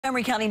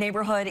Montgomery County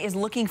neighborhood is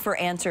looking for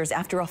answers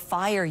after a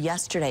fire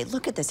yesterday.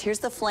 Look at this. Here's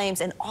the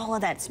flames and all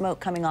of that smoke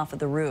coming off of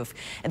the roof.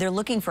 And they're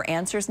looking for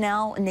answers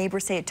now.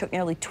 Neighbors say it took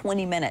nearly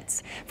 20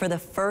 minutes for the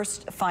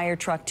first fire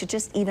truck to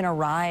just even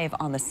arrive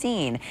on the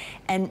scene.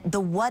 And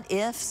the what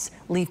ifs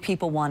leave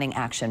people wanting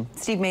action.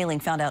 Steve Mailing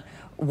found out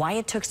why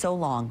it took so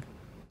long.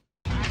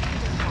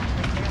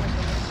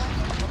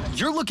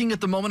 You're looking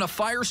at the moment a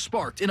fire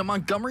sparked in a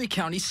Montgomery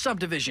County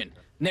subdivision.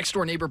 Next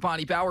door neighbor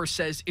Bonnie Bauer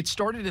says it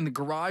started in the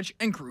garage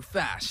and grew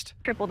fast.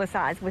 Triple the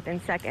size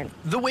within seconds.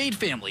 The Wade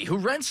family, who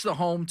rents the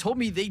home, told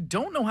me they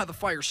don't know how the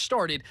fire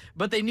started,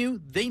 but they knew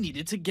they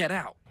needed to get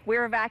out.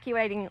 We're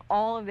evacuating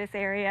all of this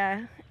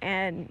area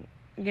and,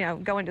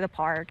 going to the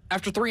park.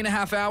 After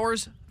 3.5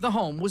 hours, the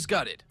home was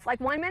gutted. It's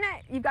like 1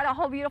 minute, you've got a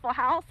whole beautiful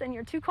house and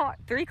your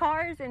three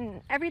cars and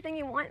everything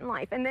you want in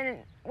life. And then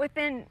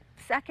within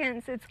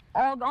seconds, it's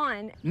all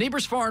gone.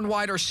 Neighbors far and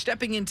wide are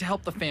stepping in to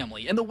help the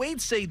family, and the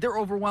Wades say they're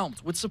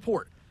overwhelmed with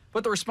support.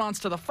 But the response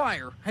to the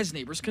fire has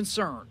neighbors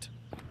concerned.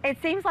 It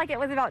seems like it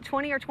was about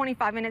 20 or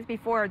 25 minutes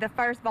before the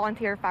first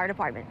volunteer fire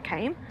department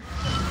came.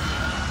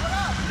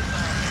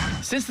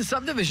 Since the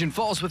subdivision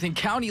falls within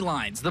county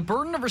lines, the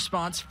burden of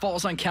response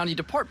falls on county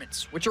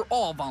departments, which are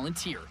all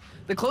volunteer.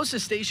 The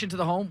closest station to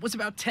the home was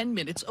about 10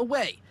 minutes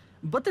away.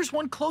 But there's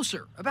one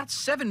closer, about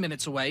 7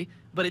 minutes away,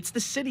 but it's the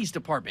city's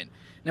department.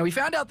 Now, we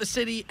found out the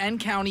city and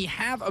county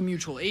have a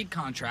mutual aid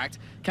contract.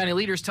 County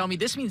leaders tell me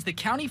this means the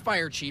county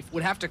fire chief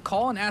would have to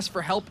call and ask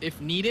for help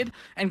if needed,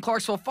 and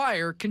Clarksville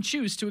Fire can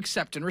choose to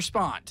accept and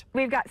respond.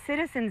 We've got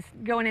citizens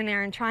going in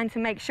there and trying to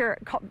make sure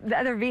the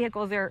other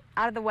vehicles are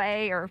out of the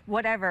way or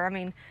whatever. I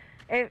mean,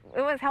 it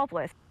was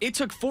helpless. It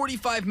took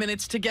 45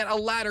 minutes to get a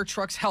ladder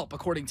truck's help,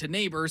 according to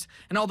neighbors.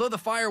 And although the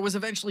fire was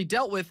eventually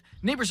dealt with,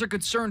 neighbors are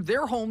concerned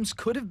their homes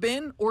could have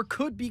been or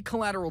could be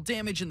collateral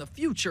damage in the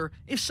future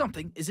if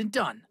something isn't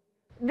done.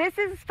 This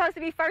is supposed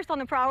to be first on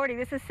the priority.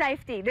 This is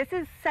safety. This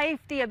is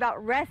safety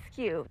about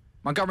rescue.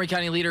 Montgomery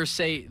County leaders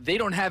say they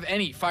don't have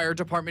any fire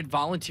department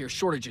volunteer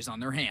shortages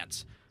on their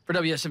hands. For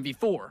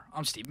WSMV4,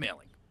 I'm Steve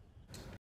Mailing.